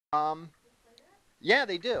Yeah,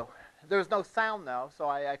 they do. There was no sound though, so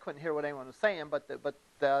I couldn't hear what anyone was saying, but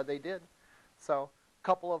they did. So a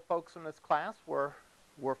couple of folks from this class were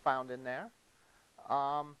found in there.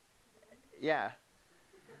 Yeah,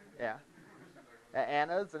 yeah.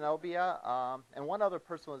 Anna, Zenobia, and one other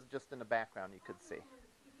person was just in the background you could see.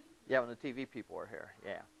 Yeah, when the TV people were here,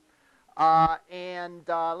 yeah.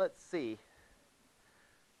 Let's see.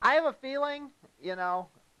 I have a feeling,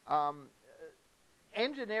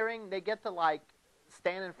 engineering, they get to like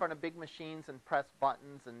stand in front of big machines and press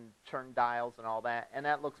buttons and turn dials and all that, and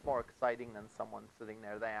that looks more exciting than someone sitting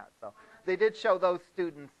there So they did show those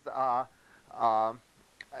students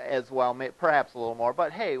as well, perhaps a little more,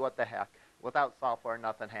 but hey, what the heck. Without software,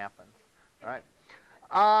 nothing happens, right?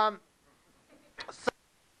 Our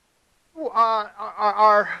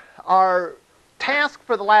task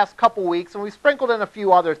for the last couple weeks, and we sprinkled in a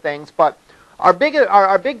few other things, but our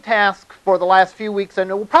big task for the last few weeks, and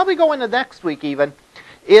we'll probably go into next week even,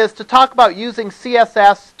 is to talk about using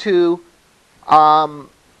CSS to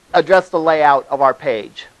address the layout of our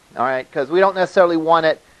page, all right? Because we don't necessarily want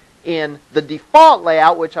it in the default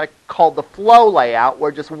layout, which I call the flow layout,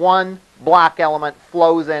 where just one block element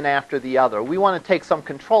flows in after the other. We want to take some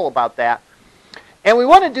control about that. And we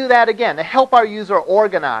want to do that, again, to help our user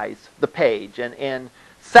organize the page and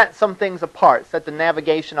set some things apart, set the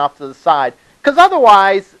navigation off to the side. Because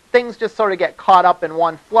otherwise, things just sort of get caught up in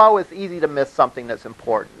one flow. It's easy to miss something that's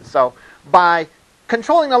important. So by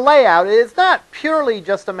controlling the layout, it is not purely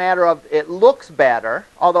just a matter of it looks better,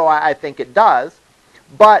 although I think it does,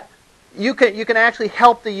 but you can actually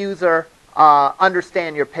help the user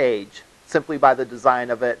understand your page simply by the design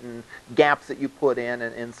of it and gaps that you put in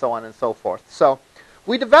and so on and so forth. So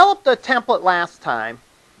we developed a template last time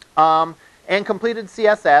and completed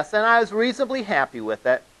CSS, and I was reasonably happy with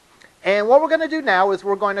it. And what we're going to do now is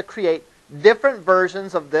we're going to create different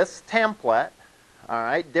versions of this template, all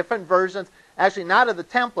right, different versions, actually not of the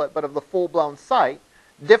template, but of the full-blown site,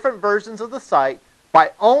 different versions of the site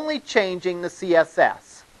by only changing the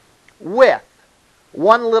CSS with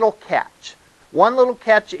one little catch. One little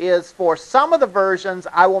catch is for some of the versions,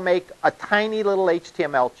 I will make a tiny little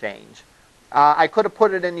HTML change. I could have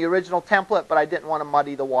put it in the original template, but I didn't want to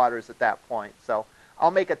muddy the waters at that point. So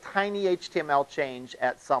I'll make a tiny HTML change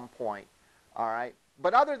at some point. All right.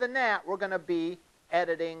 But other than that, we're going to be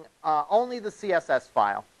editing only the CSS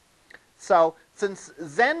file. So since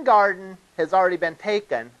Zen Garden has already been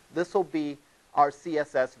taken, this will be our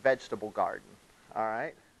CSS vegetable garden. All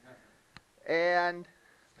right. And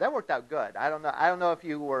that worked out good. I don't know if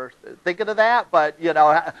you were thinking of that, but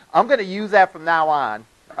I'm going to use that from now on.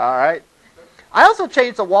 All right. I also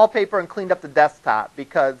changed the wallpaper and cleaned up the desktop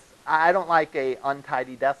because I don't like a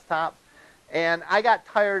untidy desktop, and I got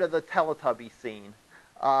tired of the Teletubby scene.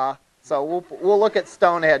 So we'll look at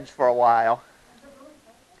Stonehenge for a while.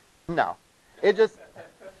 No, it just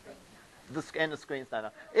and the screen's not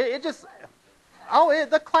up. It just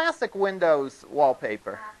the classic Windows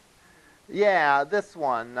wallpaper. Yeah, this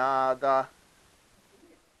one. No.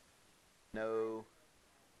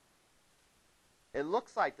 It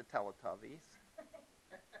looks like the Teletubbies.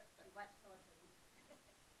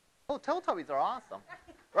 Oh, Teletubbies are awesome.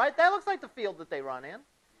 Right? That looks like the field that they run in.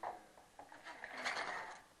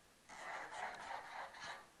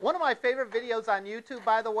 One of my favorite videos on YouTube,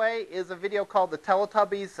 by the way, is a video called The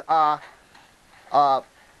Teletubbies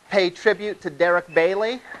Pay Tribute to Derek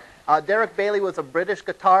Bailey. Derek Bailey was a British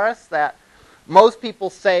guitarist that most people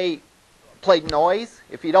say played noise.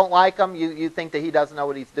 If you don't like him, you think that he doesn't know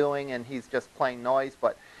what he's doing and he's just playing noise.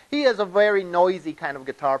 But he is a very noisy kind of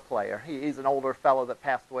guitar player. He's an older fellow that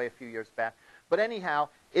passed away a few years back. But anyhow,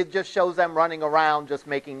 it just shows them running around just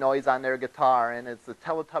making noise on their guitar, and it's the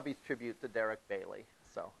Teletubbies tribute to Derek Bailey.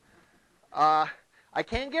 So I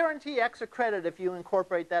can't guarantee extra credit if you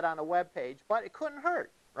incorporate that on a web page, but it couldn't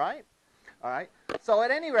hurt, right? All right. So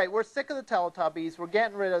at any rate, we're sick of the Teletubbies. We're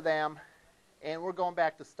getting rid of them, and we're going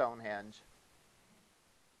back to Stonehenge.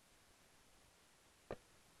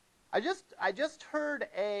 I just heard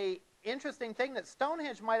a interesting thing that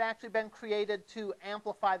Stonehenge might actually been created to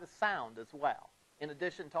amplify the sound as well. In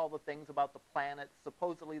addition to all the things about the planets,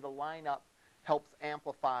 supposedly the lineup helps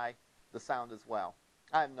amplify the sound as well.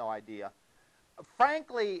 I have no idea.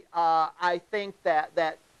 Frankly, I think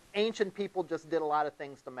that ancient people just did a lot of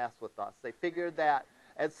things to mess with us. They figured that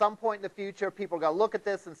at some point in the future, people are going to look at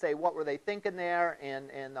this and say, what were they thinking there? And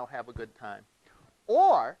they'll have a good time.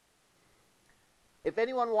 Or, if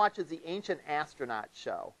anyone watches the Ancient Astronaut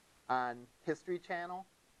show on History Channel,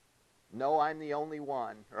 no, I'm the only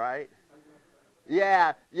one, right?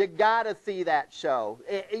 Yeah, you got to see that show.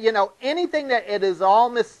 Anything that it is all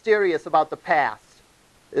mysterious about the past,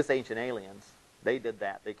 This Ancient Aliens, they did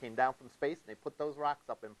that. They came down from space and they put those rocks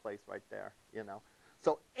up in place right there, you know.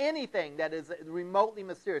 So anything that is remotely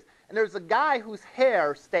mysterious. And there's a guy whose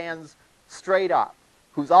hair stands straight up,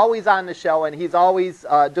 who's always on the show, and he's always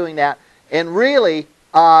doing that. And really,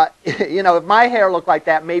 you know, if my hair looked like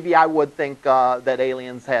that, maybe I would think that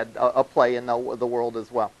aliens had a play in the world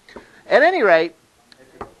as well. At any rate,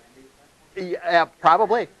 yeah,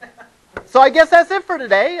 probably. So I guess that's it for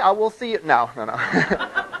today. We'll see you. No.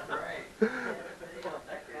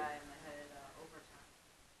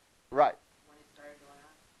 Right.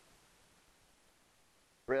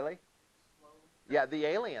 Really? Yeah, the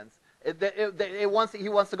aliens. He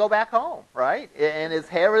wants to go back home, right? And his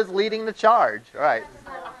hair is leading the charge, right?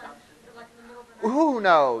 Who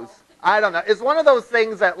knows? I don't know. It's one of those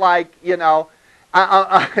things that, like, you know,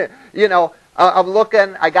 you know, I'm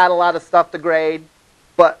looking. I got a lot of stuff to grade,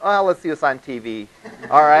 but well, let's see what's on TV.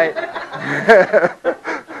 All right.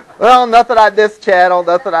 Well, nothing on this channel.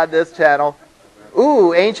 Nothing on this channel.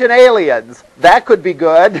 Ooh, Ancient Aliens. That could be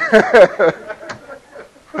good.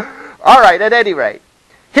 All right, at any rate,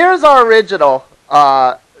 here's our original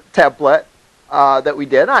template that we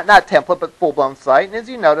did. Not template, but full-blown site. And as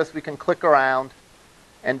you notice, we can click around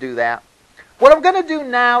and do that. What I'm going to do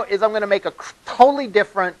now is I'm going to make a totally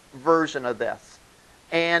different version of this.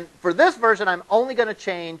 And for this version, I'm only going to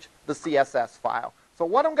change the CSS file. So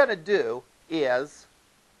what I'm going to do is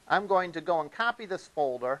I'm going to go and copy this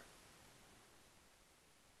folder.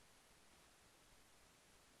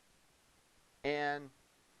 And,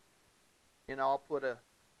 you know, I'll put a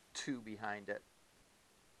 2 behind it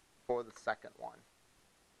for the second one.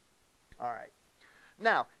 All right.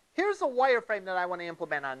 Now, here's a wireframe that I want to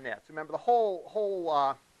implement on this. Remember, the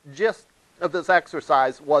whole gist of this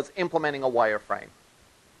exercise was implementing a wireframe.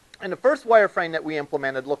 And the first wireframe that we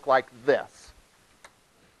implemented looked like this.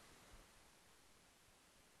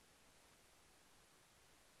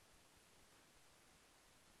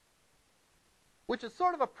 Which is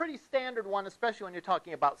sort of a pretty standard one, especially when you're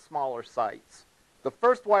talking about smaller sites. The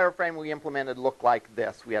first wireframe we implemented looked like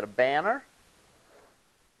this. We had a banner,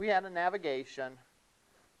 we had a navigation,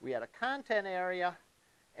 we had a content area,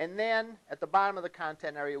 and then at the bottom of the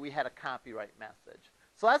content area we had a copyright message.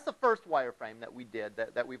 So that's the first wireframe that we did,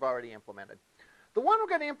 that we've already implemented. The one we're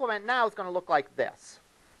going to implement now is going to look like this.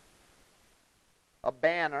 A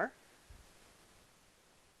banner.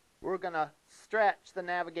 We're going to stretch the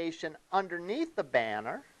navigation underneath the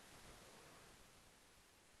banner,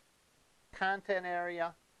 content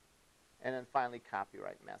area, and then finally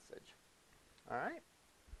copyright message. All right?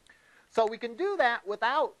 So we can do that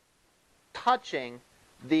without touching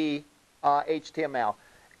the HTML.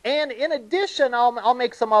 And in addition, I'll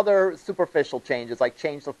make some other superficial changes, like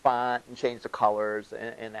change the font and change the colors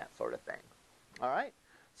and that sort of thing. All right?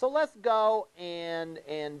 So let's go and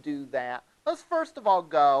do that. Let's first of all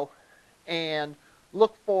go and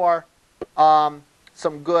look for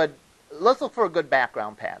let's look for a good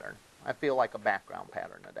background pattern. I feel like a background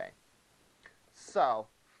pattern today. So,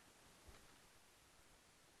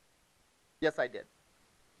 yes, I did.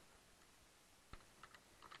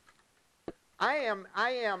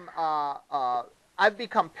 I've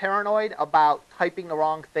become paranoid about typing the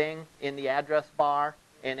wrong thing in the address bar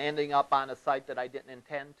and ending up on a site that I didn't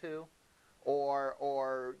intend to,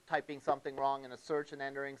 or typing something wrong in a search and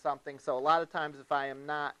entering something. So a lot of times if I am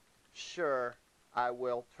not sure, I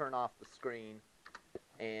will turn off the screen,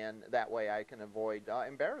 and that way I can avoid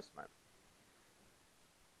embarrassment.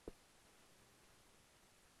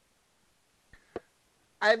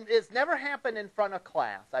 It's never happened in front of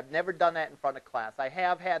class. I've never done that in front of class. I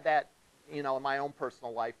have had that, you know, in my own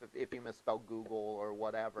personal life. If you misspell Google or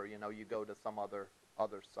whatever, you know, you go to some other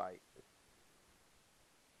site.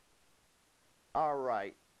 All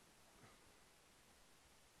right.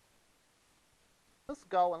 Let's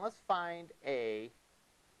go and let's find a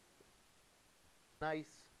nice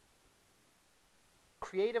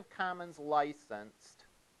Creative Commons licensed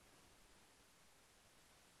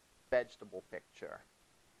vegetable picture.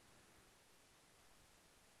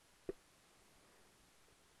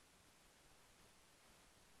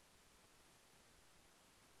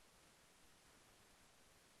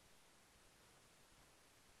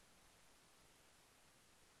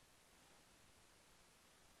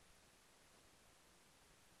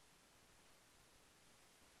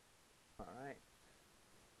 All right.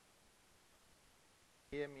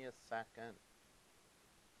 Give me a second.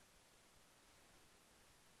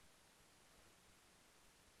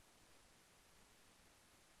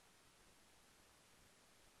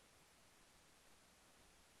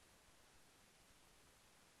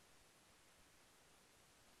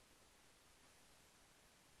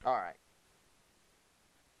 All right.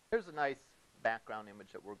 Here's a nice background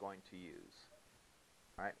image that we're going to use.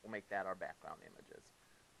 All right, we'll make that our background images.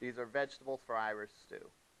 These are vegetables for Irish stew.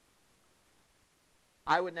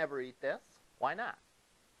 I would never eat this. Why not?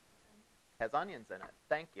 It has onions in it.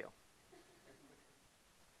 Thank you.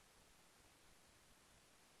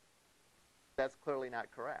 That's clearly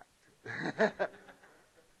not correct.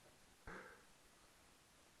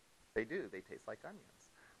 They do. They taste like onions.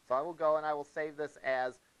 So I will go and I will save this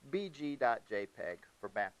as bg.jpg for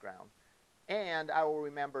background. And I will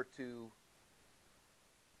remember to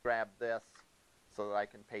grab this so that I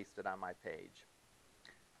can paste it on my page.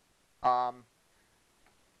 All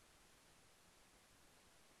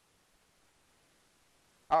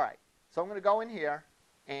right. So I'm going to go in here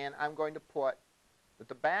and I'm going to put that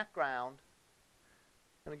the background,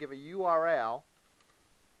 I'm going to give a URL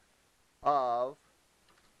of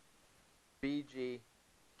bg.jpg.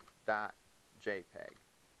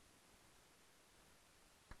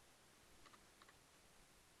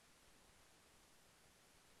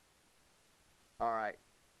 All right.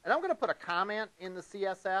 And I'm going to put a comment in the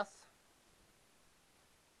CSS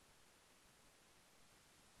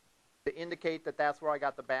to indicate that that's where I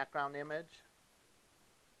got the background image.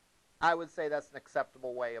 I would say that's an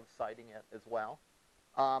acceptable way of citing it as well.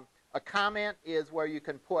 A comment is where you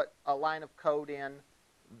can put a line of code in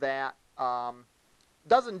that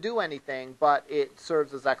doesn't do anything, but it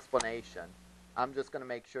serves as explanation. I'm just going to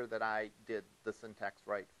make sure that I did the syntax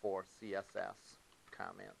right for CSS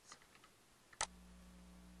comments.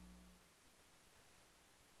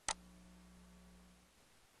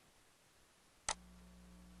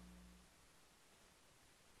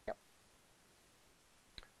 Yep.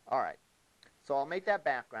 All right. So I'll make that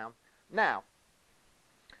background. Now,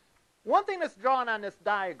 one thing that's drawn on this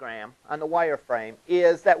diagram, on the wireframe,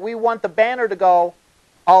 is that we want the banner to go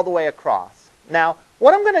all the way across. Now,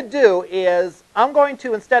 what I'm going to do is I'm going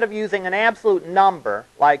to, instead of using an absolute number,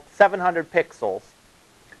 like 700 pixels,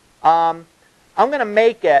 I'm going to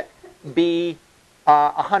make it be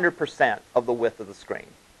 100% of the width of the screen.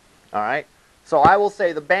 All right? So I will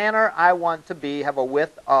say the banner I want to have a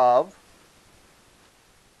width of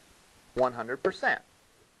 100%.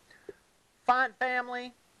 Font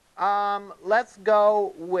family, let's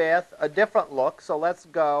go with a different look. So let's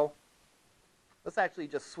actually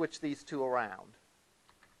just switch these two around.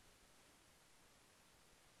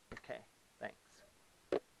 Okay, thanks.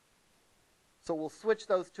 So we'll switch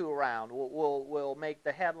those two around. We'll make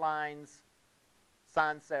the headlines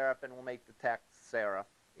sans serif and we'll make the text serif.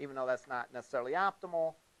 Even though that's not necessarily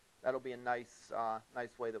optimal, that'll be a nice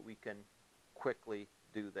way that we can quickly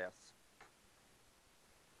do this.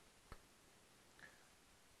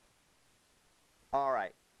 All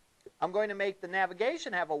right. I'm going to make the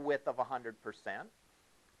navigation have a width of 100%. All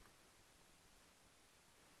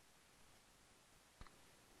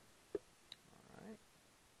right.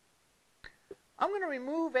 I'm going to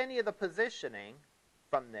remove any of the positioning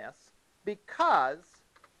from this because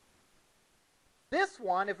this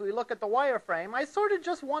one, if we look at the wireframe, I sort of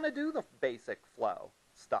just want to do the basic flow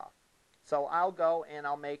stuff. So I'll go and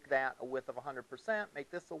I'll make that a width of 100%,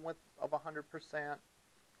 make this a width of 100%.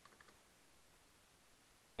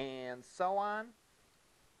 And so on.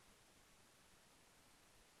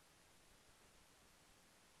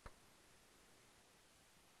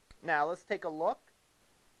 Now let's take a look.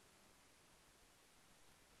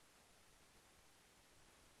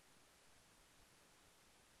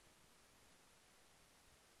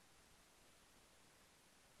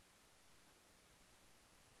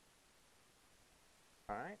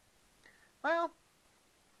 All right. Well,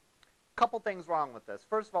 a couple things wrong with this.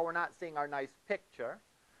 First of all, we're not seeing our nice picture.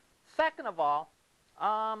 Second of all,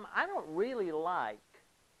 I don't really like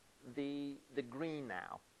the green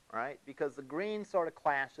now, right? Because the green sort of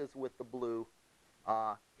clashes with the blue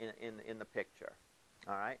in the picture.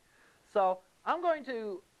 All right. So I'm going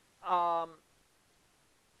to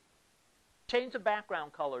change the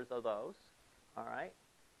background colors of those. All right.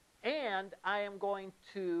 And I am going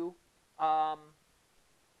to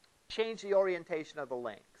change the orientation of the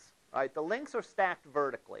links. All right. The links are stacked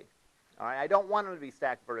vertically. All right, I don't want them to be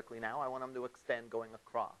stacked vertically now. I want them to extend going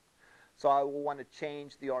across. So I will want to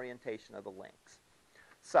change the orientation of the links.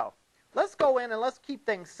 So let's go in and let's keep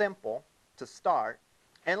things simple to start.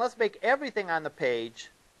 And let's make everything on the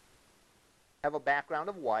page have a background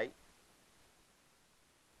of white.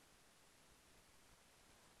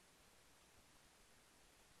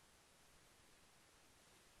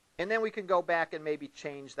 And then we can go back and maybe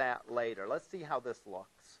change that later. Let's see how this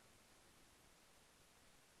looks.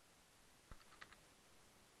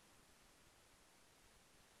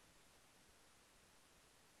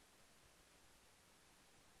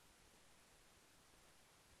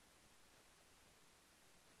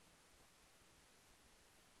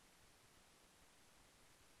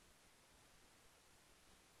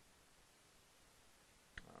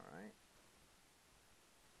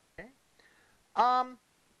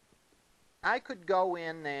 I could go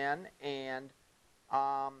in then and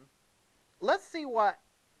let's see what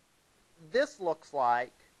this looks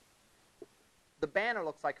like. The banner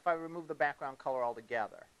looks like if I remove the background color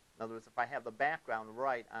altogether. In other words, if I have the background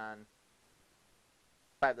right on,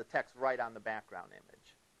 if I have the text right on the background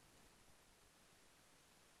image.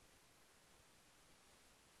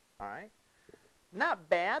 All right. Not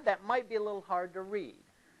bad. That might be a little hard to read.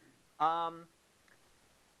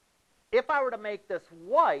 If I were to make this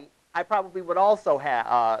white, I probably would also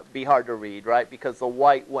be hard to read, right? Because the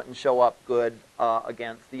white wouldn't show up good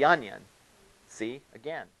against the onion. See,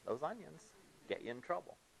 again, those onions get you in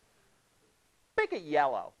trouble. Make it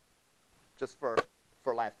yellow, just for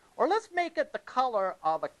laughs. Or let's make it the color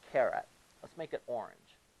of a carrot. Let's make it orange.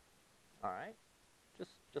 All right,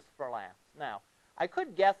 just for laughs. Now, I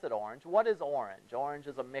could guess at orange. What is orange? Orange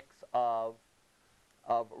is a mix of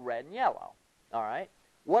red and yellow. All right.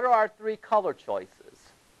 What are our three color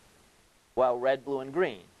choices? Well, red, blue, and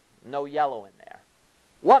green. No yellow in there.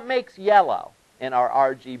 What makes yellow in our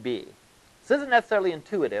RGB? This isn't necessarily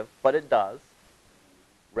intuitive, but it does.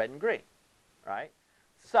 Red and green, right?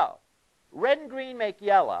 So, red and green make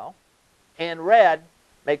yellow, and red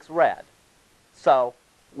makes red. So,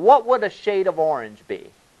 what would a shade of orange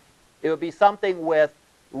be? It would be something with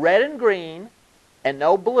red and green and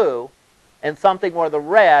no blue, and something where the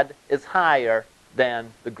red is higher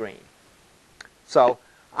than the green. So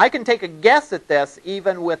I can take a guess at this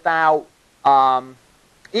even without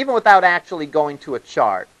actually going to a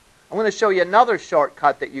chart. I'm going to show you another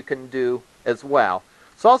shortcut that you can do as well.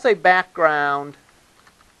 So I'll say background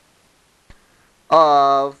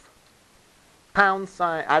of pound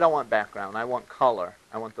sign. I don't want background. I want color.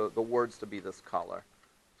 I want the words to be this color.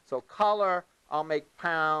 So color, I'll make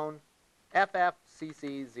pound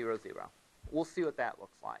FFCC00. We'll see what that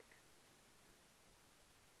looks like.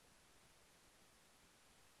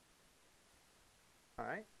 All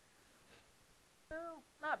right. Well,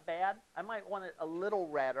 not bad. I might want it a little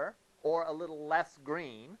redder or a little less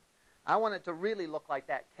green. I want it to really look like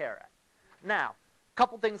that carrot. Now, a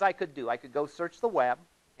couple things I could do. I could go search the web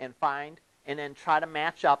and find and then try to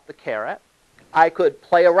match up the carrot. I could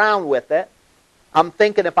play around with it. I'm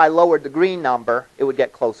thinking if I lowered the green number, it would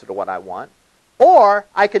get closer to what I want. Or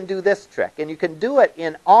I can do this trick, and you can do it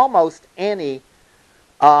in almost any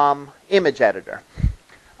image editor.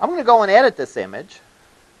 I'm going to go and edit this image.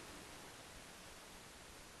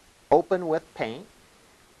 Open with Paint.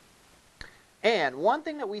 And one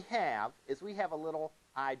thing that we have is we have a little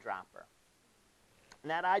eyedropper. And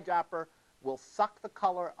that eyedropper will suck the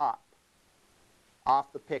color up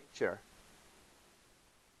off the picture.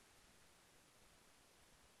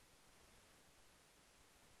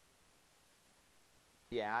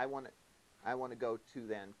 Yeah, I want to go to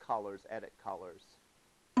then colors, edit colors.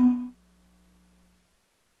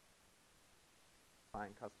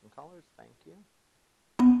 Find custom colors, thank you.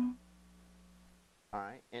 All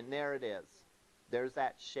right, and there it is. There's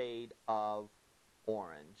that shade of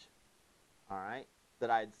orange, all right, that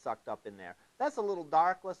I had sucked up in there. That's a little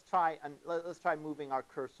dark. Let's try moving our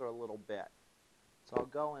cursor a little bit. So I'll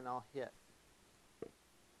go and I'll hit.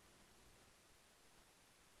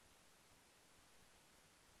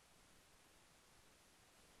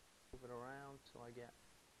 Move it around till I get.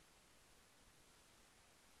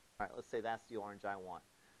 All right, let's say that's the orange I want.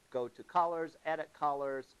 Go to colors, edit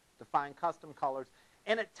colors, define custom colors,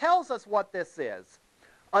 and it tells us what this is.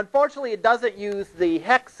 Unfortunately, it doesn't use the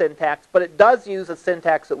hex syntax, but it does use a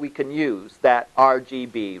syntax that we can use, that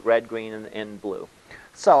RGB, red, green, and blue.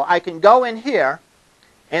 So I can go in here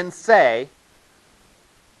and say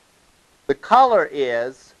the color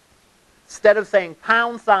is, instead of saying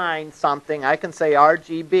pound sign something, I can say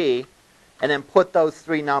RGB and then put those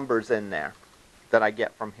three numbers in there that I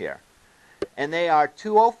get from here. And they are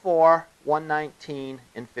 204, 119,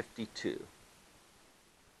 and 52.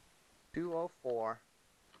 204,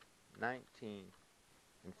 19,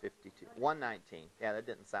 and 52. 119. Yeah, that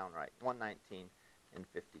didn't sound right. 119 and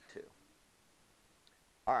 52.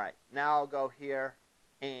 All right, now I'll go here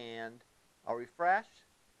and I'll refresh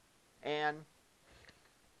and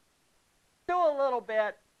do a little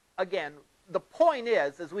bit. Again, the point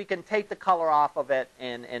is we can take the color off of it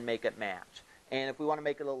and make it match. And if we want to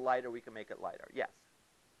make it a little lighter, we can make it lighter. Yes.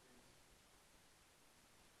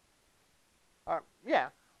 Yeah.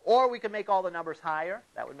 Or we can make all the numbers higher.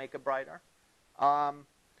 That would make it brighter.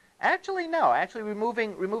 Actually, no. Actually,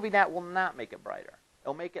 removing that will not make it brighter.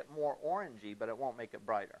 It'll make it more orangey, but it won't make it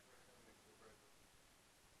brighter.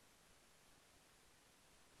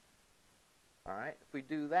 All right. If we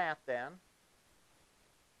do that, then.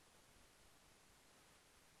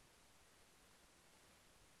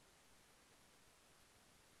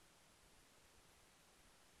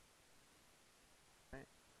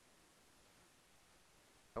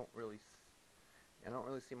 don't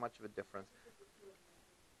really see much of a difference.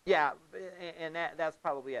 Yeah, and that's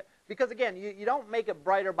probably it. Because again, you don't make it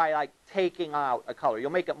brighter by like taking out a color. You'll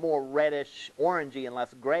make it more reddish, orangey, and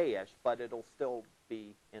less grayish, but it'll still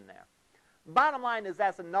be in there. Bottom line is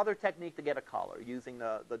that's another technique to get a color using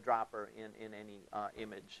the dropper in any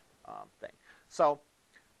image thing. So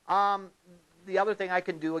the other thing I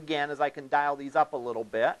can do again is I can dial these up a little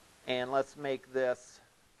bit, and let's make this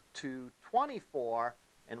 224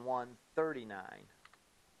 and 139.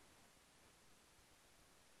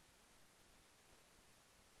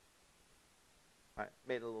 All right,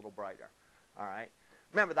 made it a little brighter. All right.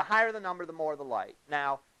 Remember, the higher the number, the more the light.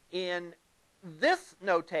 Now, in this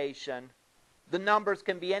notation, the numbers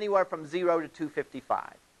can be anywhere from 0 to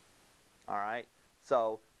 255. All right.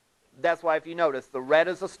 So that's why if you notice, the red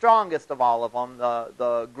is the strongest of all of them.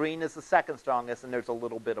 The green is the second strongest, and there's a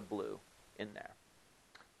little bit of blue in there.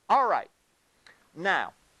 All right.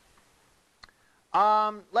 Now,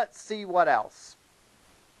 let's see what else.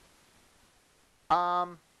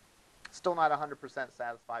 Still not 100%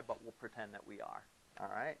 satisfied, but we'll pretend that we are. All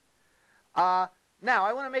right. Now,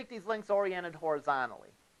 I want to make these links oriented horizontally.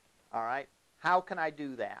 All right. How can I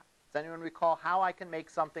do that? Does anyone recall how I can make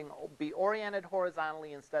something be oriented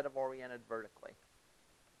horizontally instead of oriented vertically?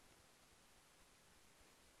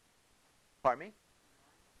 Pardon me?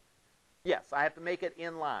 Yes, I have to make it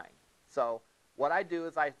in line. So what I do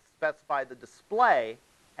is I specify the display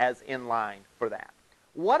as in line for that.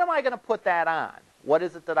 What am I going to put that on? What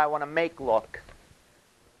is it that I want to make look?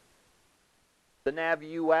 The nav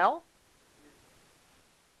UL?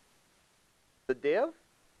 The div?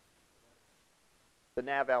 The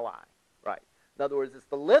nav LI, right. In other words, it's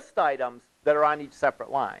the list items that are on each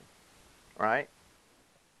separate line, right?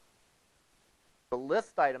 The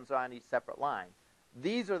list items are on each separate line.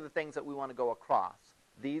 These are the things that we want to go across.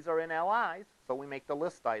 These are in LIs, so we make the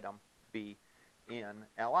list item be in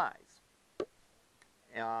LIs.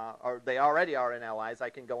 Or they already are in LIs. I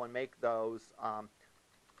can go and make those,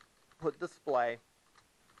 put display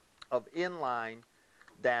of inline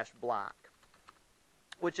dash block,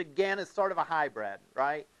 which again is sort of a hybrid,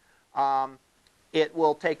 right? It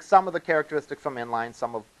will take some of the characteristics from inline,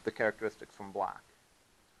 some of the characteristics from block.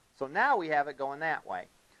 So now we have it going that way.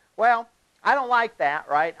 Well, I don't like that,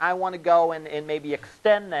 right? I want to go and maybe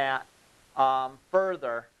extend that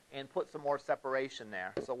further and put some more separation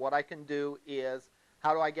there. So what I can do is,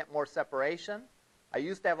 how do I get more separation? I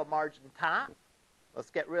used to have a margin top. Let's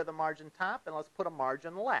get rid of the margin top, and let's put a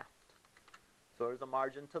margin left. So there's a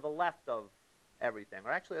margin to the left of everything.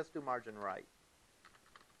 Or actually, let's do margin right.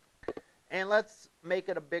 And let's make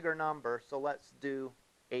it a bigger number, so let's do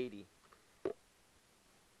 80.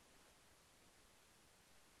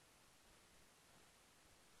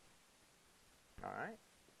 All right.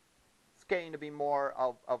 It's getting to be more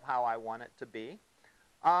of how I want it to be.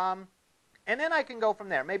 And then I can go from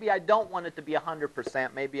there. Maybe I don't want it to be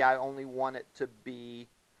 100%. Maybe I only want it to be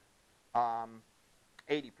 80%.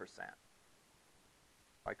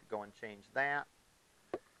 I could go and change that.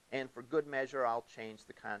 And for good measure, I'll change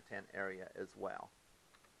the content area as well.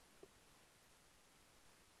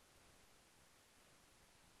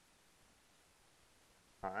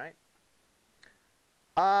 All right.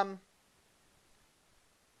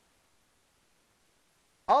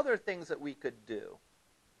 Other things that we could do.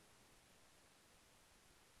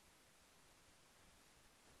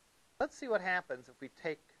 Let's see what happens if we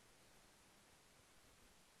take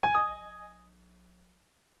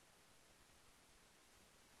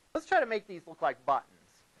let's try to make these look like buttons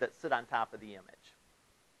that sit on top of the image.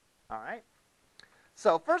 All right?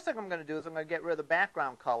 So first thing I'm going to do is I'm going to get rid of the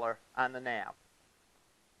background color on the nav.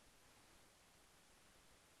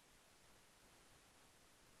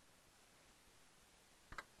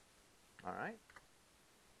 All right?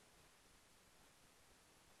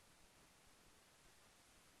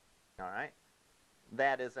 All right?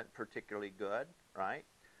 That isn't particularly good, right?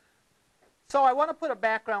 So I want to put a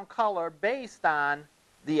background color based on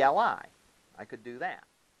the LI. I could do that.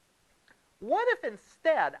 What if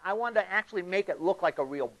instead I wanted to actually make it look like a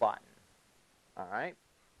real button? All right?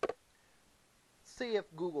 See if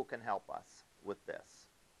Google can help us with this.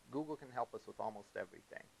 Google can help us with almost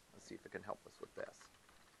everything. Let's see if it can help us with this.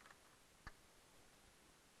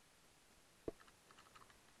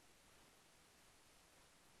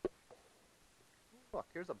 Look,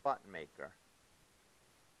 here's a button maker.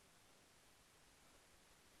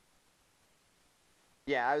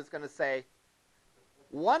 Yeah, I was going to say,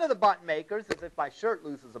 one of the button makers is if my shirt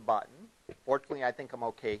loses a button. Fortunately, I think I'm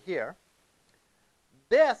okay here.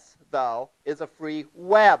 This, though, is a free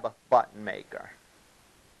web button maker.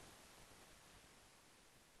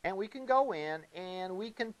 And we can go in and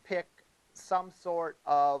we can pick some sort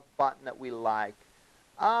of button that we like.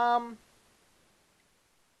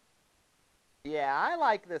 Yeah, I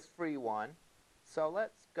like this free one. So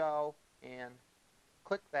let's go and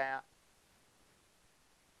click that.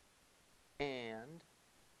 And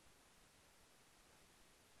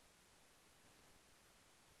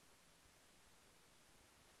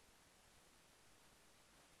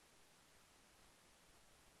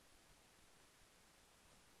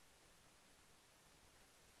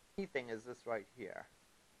the key thing is this right here,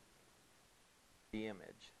 the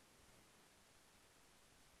image.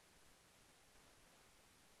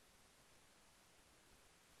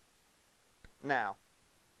 Now,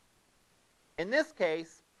 in this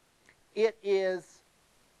case, it is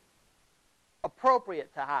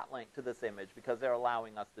appropriate to hot link to this image because they're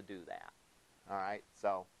allowing us to do that. All right,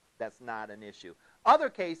 so that's not an issue. Other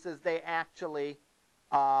cases, they actually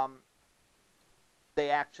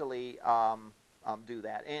do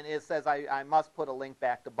that, and it says I must put a link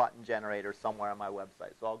back to button generator somewhere on my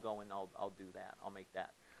website. So I'll go and I'll do that. I'll make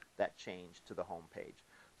that change to the home page.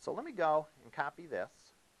 So let me go and copy this.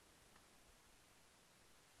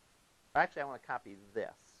 Actually, I want to copy this.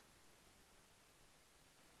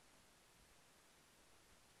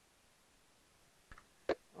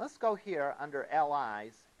 Let's go here under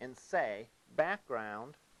LIs and say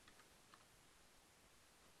background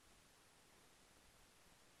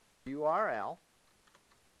URL.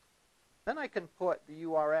 Then I can put the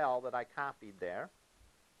URL that I copied there.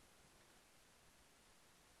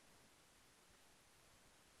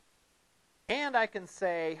 And I can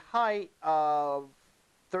say height of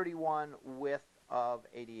 31, width of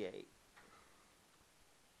 88.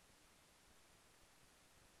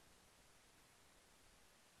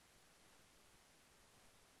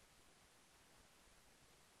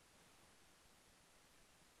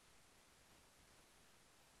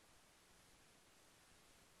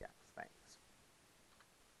 Yes, thanks.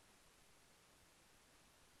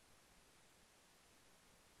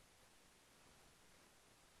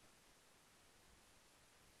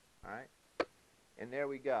 All right. And there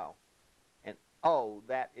we go. And oh,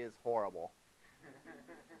 that is horrible.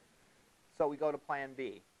 So we go to plan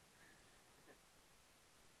B.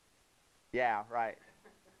 Yeah, right.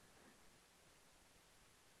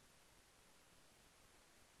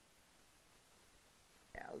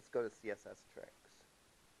 Yeah, let's go to CSS tricks.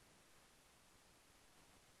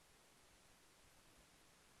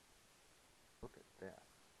 Look at this.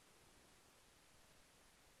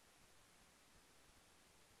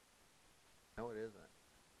 No, it isn't.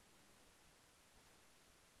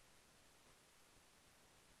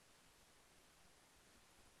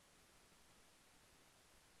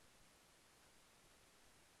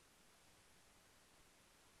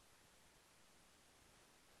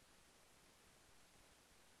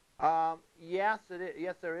 Yes, it is.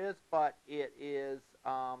 Yes, there is, but it is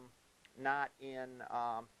not in.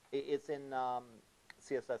 It's in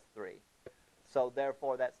CSS3, so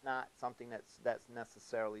therefore that's not something that's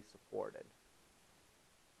necessarily supported.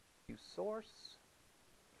 You source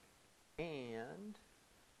and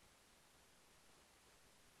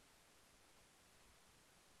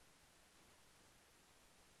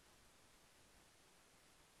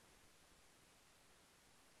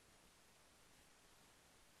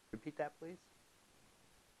repeat that, please.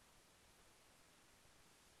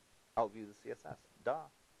 I'll view the CSS. Duh.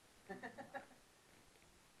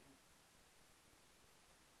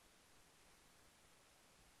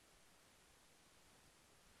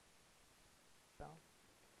 So,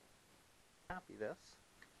 copy this.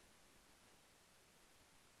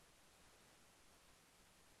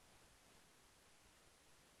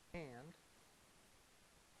 And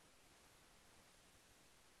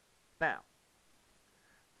now,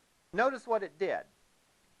 notice what it did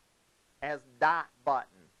as dot button.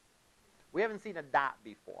 We haven't seen a dot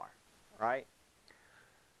before, right?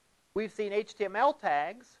 We've seen HTML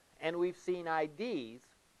tags and we've seen IDs.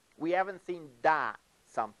 We haven't seen dot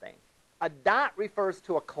something. A dot refers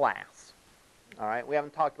to a class. All right, we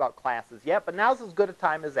haven't talked about classes yet, but now's as good a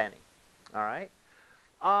time as any. All right.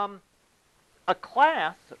 A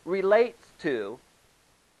class relates to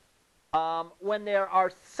when there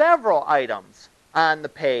are several items on the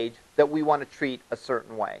page that we want to treat a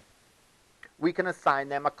certain way. We can assign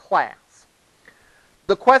them a class.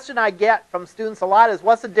 The question I get from students a lot is,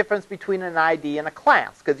 what's the difference between an ID and a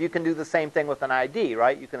class? Because you can do the same thing with an ID,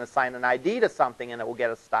 right? You can assign an ID to something and it will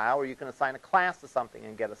get a style, or you can assign a class to something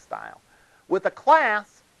and get a style. With a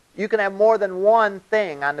class, you can have more than one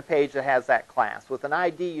thing on the page that has that class. With an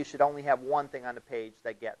ID, you should only have one thing on the page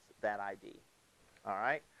that gets that ID. All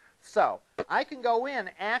right? So I can go in,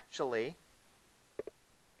 actually,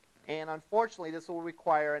 And unfortunately, this will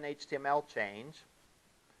require an HTML change.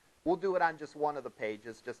 We'll do it on just one of the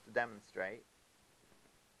pages just to demonstrate.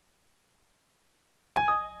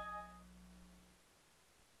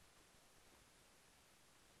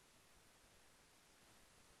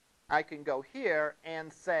 I can go here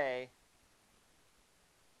and say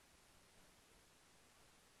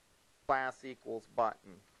class equals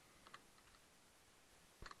button.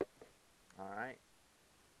 All right.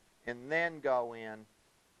 And then go in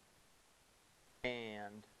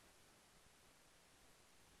and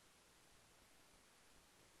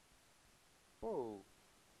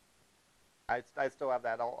I still have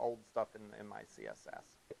that old stuff in my CSS.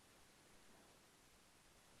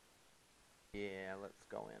 Yeah, let's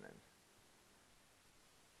go in and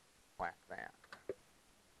whack that.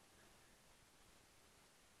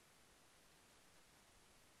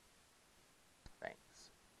 Thanks.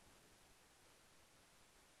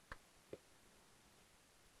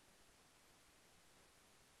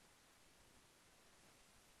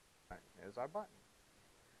 All right, there's our button.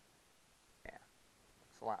 Yeah,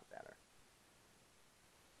 looks a lot better.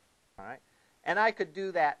 All right, and I could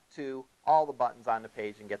do that to all the buttons on the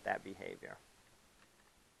page and get that behavior.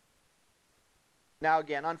 Now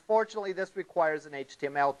again, unfortunately, this requires an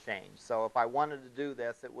HTML change. So if I wanted to do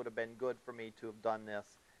this, it would have been good for me to have done this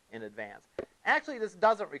in advance. Actually, this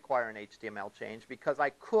doesn't require an HTML change because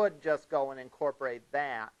I could just go and incorporate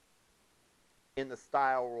that in the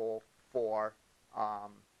style rule for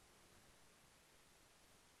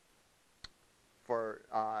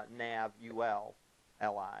nav UL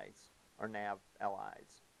LIs or nav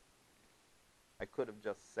LIs. I could have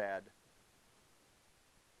just said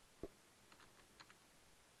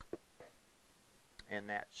and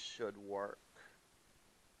that should work.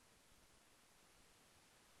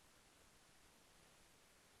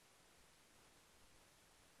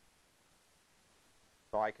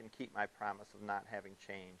 So I can keep my promise of not having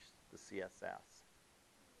changed the CSS.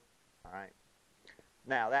 All right.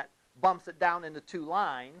 Now that bumps it down into 2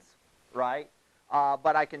 lines, right?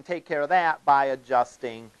 But I can take care of that by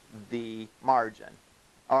adjusting the margin.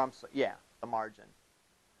 Oh, yeah, the margin.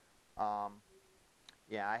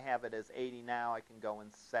 Yeah, I have it as 80 now. I can go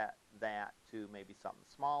and set that to maybe something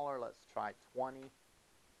smaller. Let's try 20,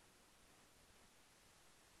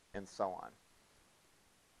 and so on.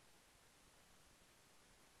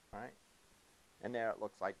 All right, and there it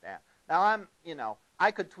looks like that. Now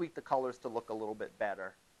I could tweak the colors to look a little bit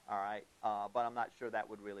better. All right, but I'm not sure that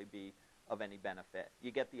would really be of any benefit.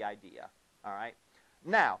 You get the idea. All right.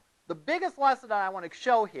 Now, the biggest lesson that I want to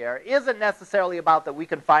show here isn't necessarily about that we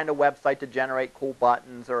can find a website to generate cool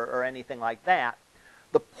buttons or anything like that.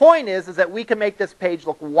 The point is that we can make this page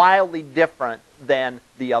look wildly different than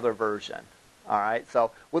the other version. All right,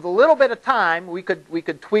 so with a little bit of time, we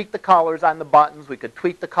could tweak the colors on the buttons, we could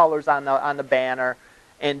tweak the colors on the banner,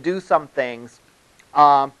 and do some things.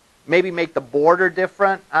 Maybe make the border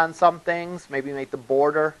different on some things. Maybe make the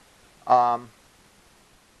border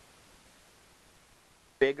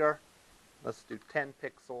bigger. Let's do 10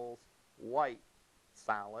 pixels, white,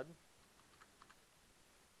 solid.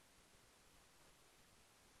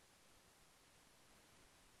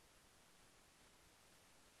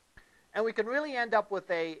 And we can really end up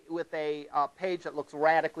with a page that looks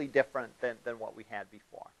radically different than what we had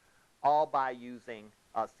before, all by using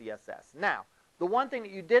CSS. Now, the one thing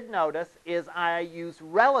that you did notice is I use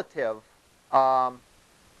relative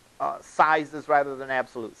sizes rather than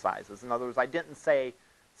absolute sizes. In other words, I didn't say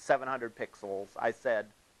 700 pixels. I said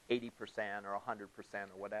 80% or 100%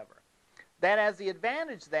 or whatever. That has the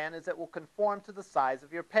advantage then is it will conform to the size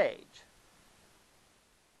of your page.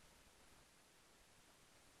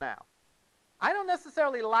 Now, I don't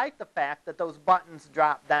necessarily like the fact that those buttons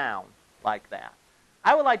drop down like that.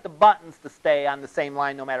 I would like the buttons to stay on the same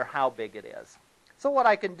line no matter how big it is. So what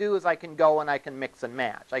I can do is I can go and I can mix and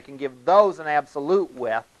match. I can give those an absolute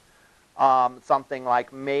width, something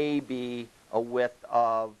like maybe a width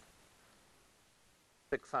of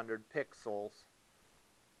 600 pixels,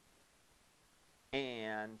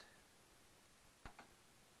 and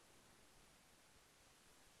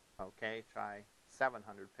okay, try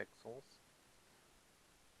 700 pixels.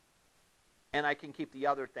 And I can keep the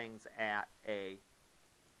other things at a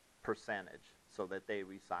percentage so that they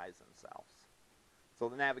resize themselves. So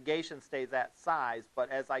the navigation stays that size,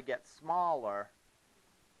 but as I get smaller,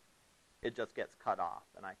 it just gets cut off,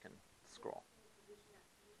 and I can scroll.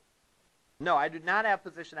 No, I do not have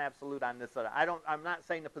position absolute on this. I'm not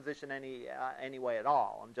saying the position any way at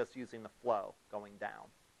all. I'm just using the flow going down.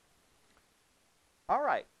 All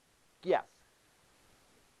right. Yes.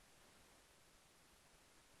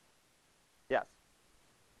 Yes.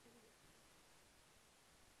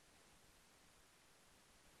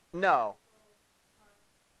 No.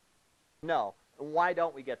 No. Why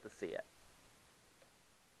don't we get to see it?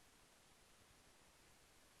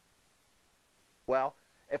 Well,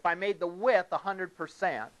 if I made the width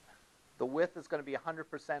 100%, the width is going to be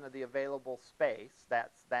 100% of the available space.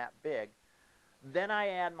 That's that big. Then I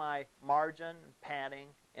add my margin, padding,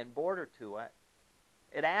 and border to it.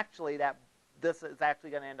 This is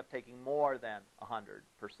actually going to end up taking more than 100%,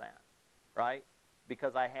 right?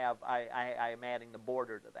 Because I am adding the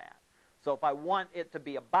border to that. So if I want it to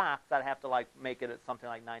be a box, I'd have to make it at something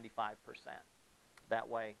like 95%. That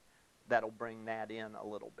way, that'll bring that in a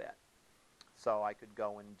little bit. So I could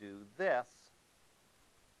go and do this,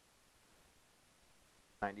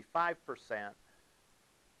 95%,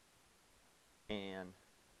 and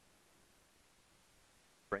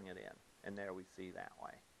bring it in. And there we see that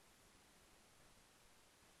way.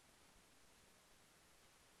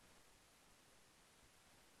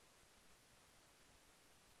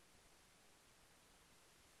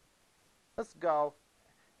 Let's go.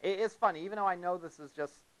 It's funny, even though I know this is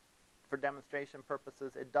just for demonstration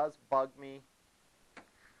purposes, it does bug me,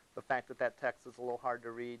 the fact that that text is a little hard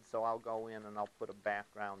to read, so I'll go in and I'll put a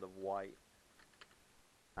background of white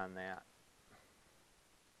on that.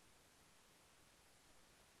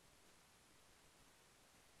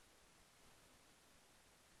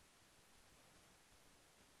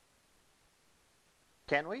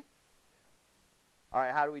 Can we? All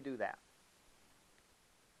right, how do we do that?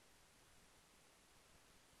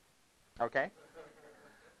 Okay.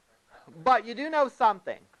 But you do know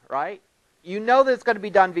something, right? You know that it's going to be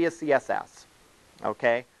done via CSS,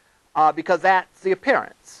 okay? Because that's the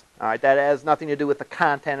appearance. All right, that has nothing to do with the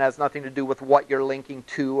content, it has nothing to do with what you're linking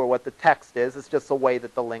to or what the text is. It's just the way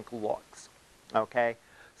that the link looks, okay?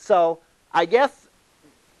 So I guess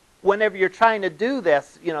whenever you're trying to do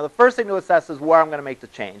this, the first thing to assess is where I'm going to make the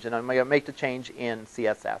change, and I'm going to make the change in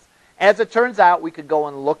CSS. As it turns out, we could go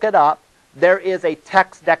and look it up. There is a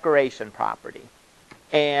text decoration property,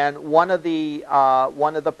 and one of the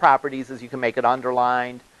properties is you can make it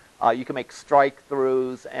underlined, you can make strike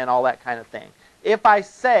throughs, and all that kind of thing. If I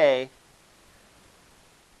say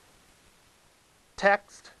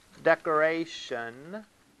text decoration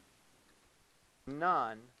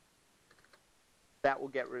none, that will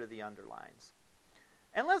get rid of the underlines.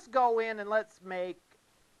 And let's go in and let's make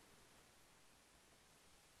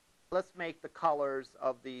the colors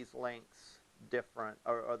of these links different,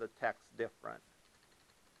 or the text different.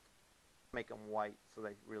 Make them white so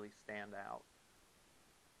they really stand out.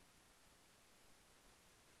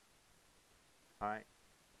 All right.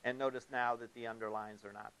 And notice now that the underlines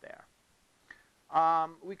are not there.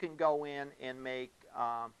 We can go in and make,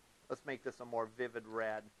 let's make this a more vivid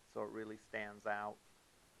red so it really stands out.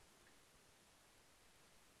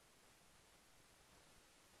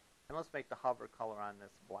 And let's make the hover color on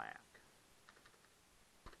this black.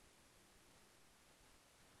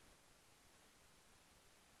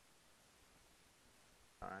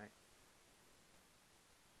 All right.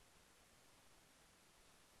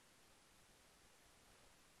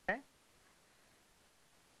 Okay.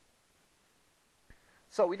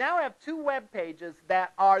 So we now have two web pages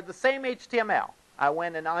that are the same HTML. I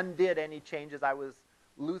went and undid any changes I was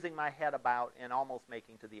losing my head about and almost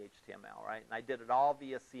making to the HTML, right? And I did it all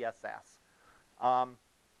via CSS.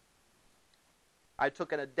 I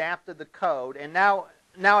took and adapted the code, and now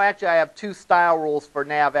actually I have two style rules for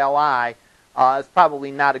nav.li. It's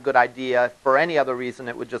probably not a good idea. For any other reason,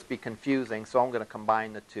 it would just be confusing, so I'm going to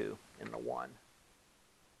combine the two into one.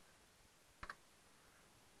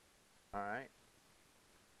 All right.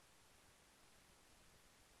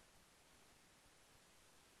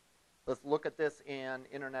 Let's look at this in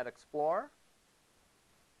Internet Explorer.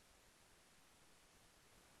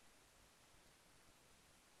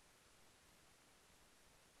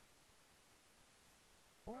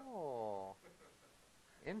 Oh,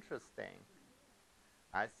 interesting.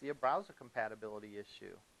 I see a browser compatibility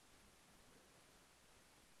issue.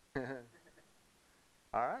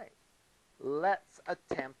 All right. Let's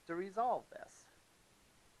attempt to resolve this.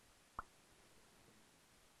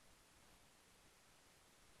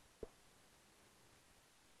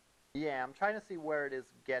 Yeah, I'm trying to see where it is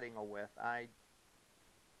getting a width.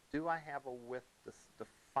 Do I have a width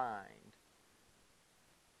defined?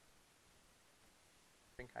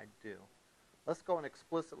 I think I do. Let's go and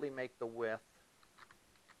explicitly make the width.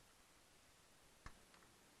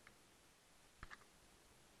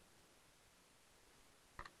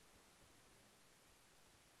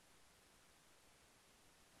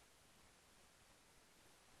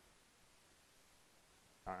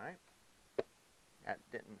 All right. That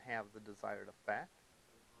didn't have the desired effect.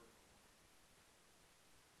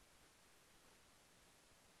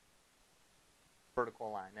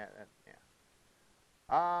 Vertical line. Yeah.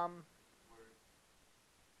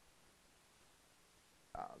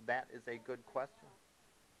 That is a good question.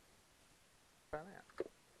 Try that.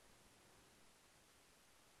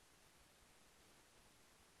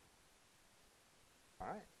 All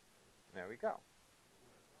right. There we go.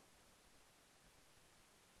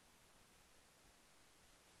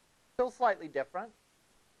 Still slightly different.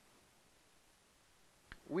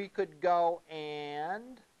 We could go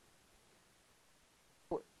and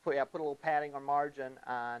put a little padding or margin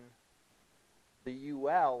on the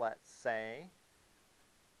UL, let's say.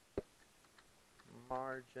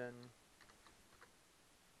 Margin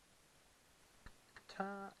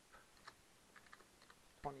top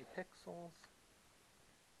 20 pixels.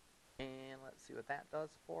 And let's see what that does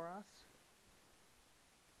for us.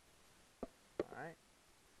 All right.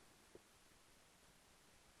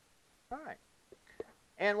 All right.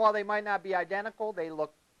 And while they might not be identical, they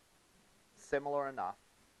look similar enough.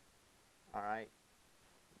 All right.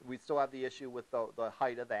 We still have the issue with the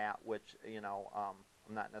height of that, which, I'm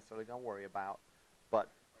not necessarily going to worry about. But,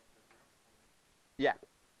 yeah.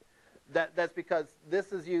 That's because this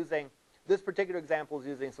particular example is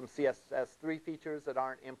using some CSS3 features that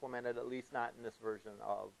aren't implemented, at least not in this version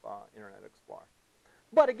of Internet Explorer.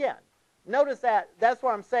 But again, notice that's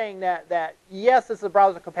where I'm saying that yes, it's a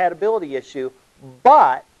browser compatibility issue,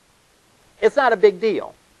 but it's not a big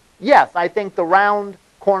deal. Yes, I think the round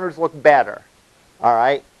corners look better, all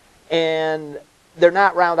right? And they're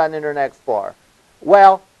not round on Internet Explorer.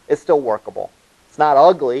 Well, it's still workable. It's not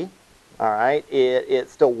ugly, all right? It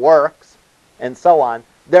still works, and so on.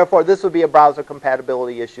 Therefore, this would be a browser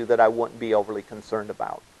compatibility issue that I wouldn't be overly concerned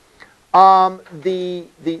about.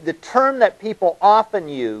 The term that people often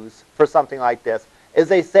use for something like this is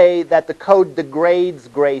they say that the code degrades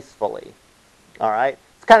gracefully. All right?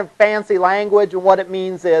 It's kind of fancy language, and what it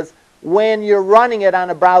means is when you're running it on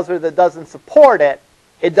a browser that doesn't support it,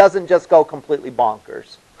 it doesn't just go completely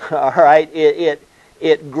bonkers. All right?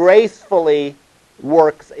 It gracefully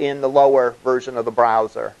works in the lower version of the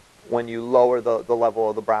browser when you lower the level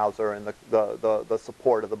of the browser and the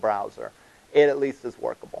support of the browser. It at least is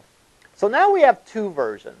workable. So now we have two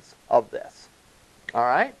versions of this. All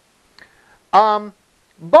right? And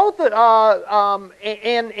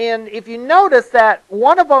if you notice that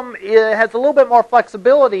one of them has a little bit more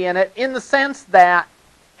flexibility in it, in the sense that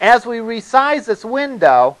as we resize this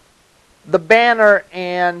window, the banner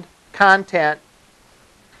and content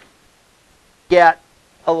get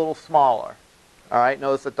a little smaller. All right,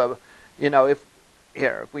 notice that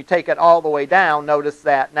if we take it all the way down, notice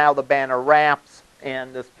that now the banner wraps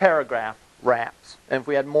and this paragraph wraps. And if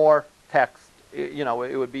we had more text, it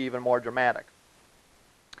would be even more dramatic.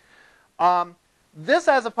 This,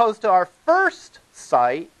 as opposed to our first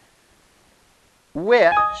site,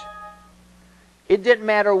 which it didn't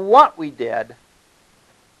matter what we did,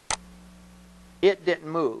 it didn't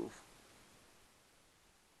move.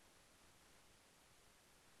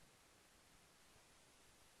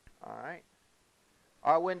 All right.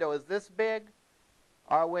 Our window is this big.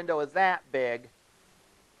 Our window is that big.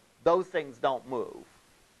 Those things don't move.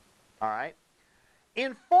 All right.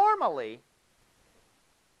 Informally,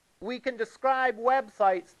 we can describe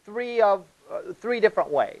websites three different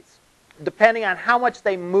ways, depending on how much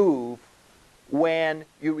they move when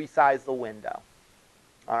you resize the window.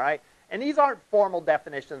 All right. And these aren't formal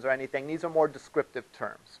definitions or anything. These are more descriptive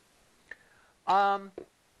terms.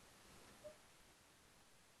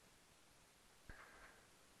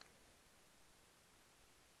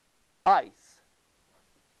 ICE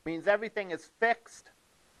means everything is fixed,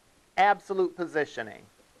 absolute positioning.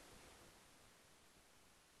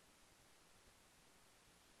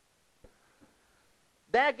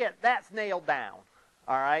 That's nailed down.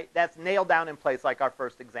 All right? That's nailed down in place like our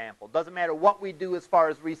first example. Doesn't matter what we do as far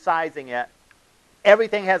as resizing it.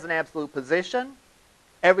 Everything has an absolute position.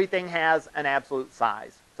 Everything has an absolute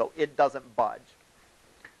size. So it doesn't budge.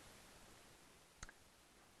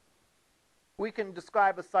 We can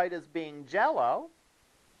describe a site as being jello,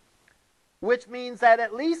 which means that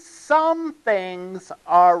at least some things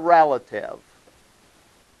are relative.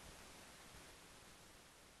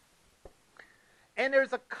 And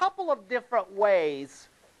there's a couple of different ways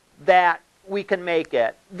that we can make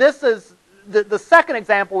it. This is the second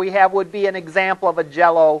example we have would be an example of a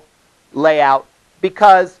jello layout,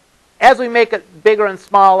 because as we make it bigger and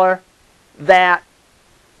smaller, that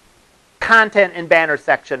content and banner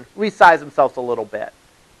section resize themselves a little bit.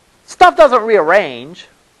 Stuff doesn't rearrange,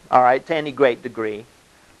 all right, to any great degree,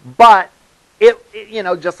 but it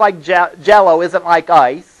just like jello isn't like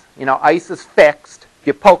ice. Ice is fixed. If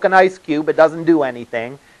you poke an ice cube, it doesn't do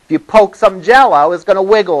anything. If you poke some jello, it's going to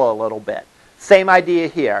wiggle a little bit. Same idea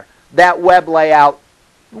here. That web layout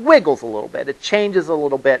wiggles a little bit. It changes a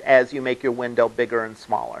little bit as you make your window bigger and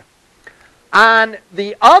smaller. On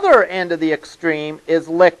the other end of the extreme is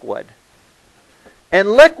liquid.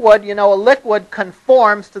 And liquid, you know, a liquid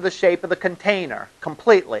conforms to the shape of the container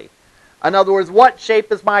completely. In other words, what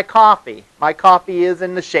shape is my coffee? My coffee is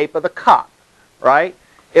in the shape of the cup, right?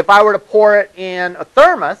 If I were to pour it in a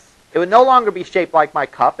thermos, it would no longer be shaped like my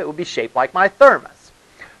cup. It would be shaped like my thermos.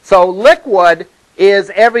 So liquid is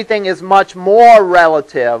everything is much more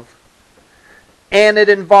relative, and it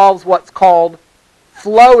involves what's called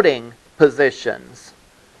floating positions.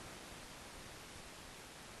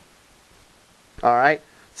 All right?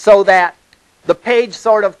 So that the page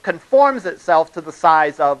sort of conforms itself to the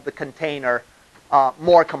size of the container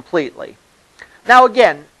more completely. Now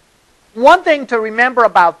again, one thing to remember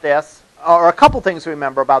about this, or a couple things to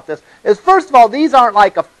remember about this, is first of all, these aren't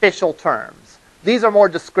like official terms. These are more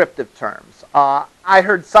descriptive terms. I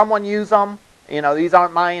heard someone use them. You know, these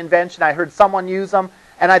aren't my invention. I heard someone use them,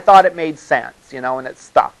 and I thought it made sense, you know, and it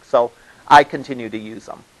stuck. So I continue to use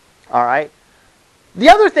them. All right? The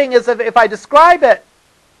other thing is if I describe it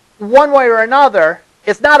one way or another,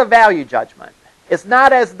 it's not a value judgment. It's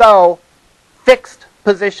not as though fixed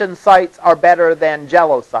position sites are better than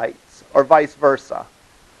Jello sites or vice versa.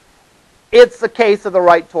 It's the case of the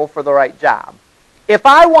right tool for the right job. If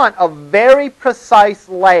I want a very precise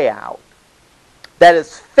layout that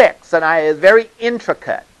is fixed and is very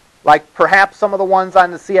intricate, like perhaps some of the ones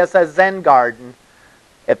on the CSS Zen Garden,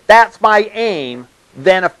 if that's my aim,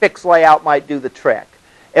 then a fixed layout might do the trick.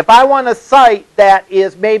 If I want a site that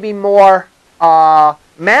is maybe more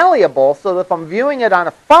malleable, so that if I'm viewing it on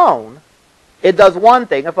a phone, it does one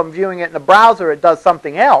thing. If I'm viewing it in a browser, it does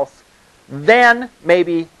something else. Then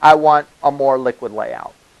maybe I want a more liquid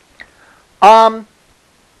layout.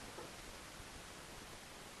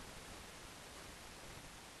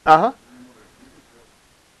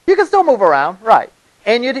 You can still move around, right?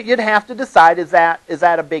 And you'd have to decide, is that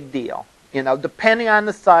a big deal? You know, depending on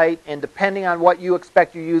the site and depending on what you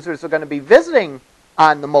expect your users are going to be visiting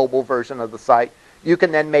on the mobile version of the site, you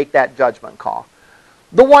can then make that judgment call.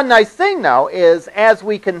 The one nice thing, though, is as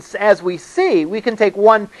we see, we can take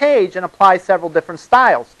one page and apply several different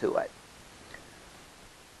styles to it.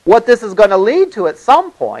 What this is going to lead to at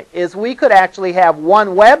some point is we could actually have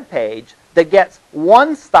one web page that gets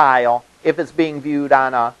one style if it's being viewed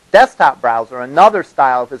on a desktop browser, another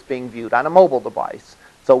style if it's being viewed on a mobile device.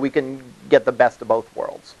 So we can get the best of both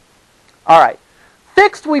worlds. All right.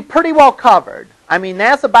 Fixed we pretty well covered. I mean,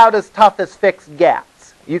 that's about as tough as fixed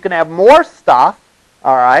gets. You can have more stuff,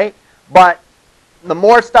 all right, but the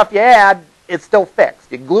more stuff you add, it's still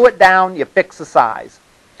fixed. You glue it down, you fix the size.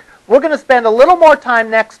 We're going to spend a little more time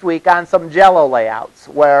next week on some Jello layouts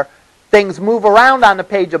where things move around on the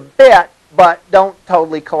page a bit but don't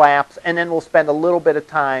totally collapse, and then we'll spend a little bit of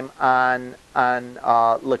time on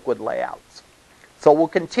liquid layouts. So we'll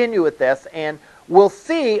continue with this, and we'll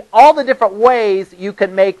see all the different ways you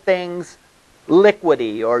can make things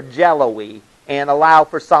liquidy or jello-y and allow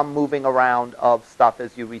for some moving around of stuff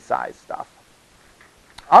as you resize stuff.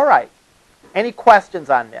 All right. Any questions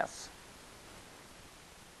on this?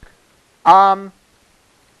 I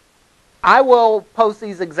will post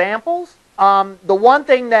these examples. The one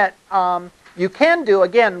thing that you can do,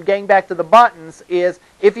 again, getting back to the buttons, is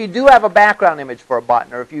if you do have a background image for a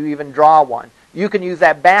button, or if you even draw one, you can use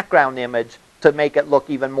that background image to make it look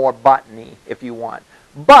even more buttony if you want.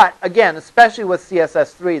 But, again, especially with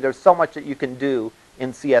CSS3, there's so much that you can do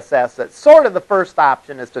in CSS that sort of the first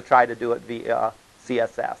option is to try to do it via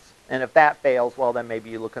CSS. And if that fails, well, then maybe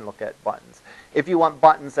you can look at buttons. If you want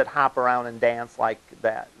buttons that hop around and dance like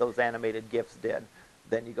those animated GIFs did,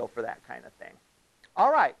 then you go for that kind of thing.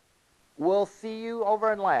 All right. We'll see you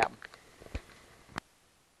over in lab.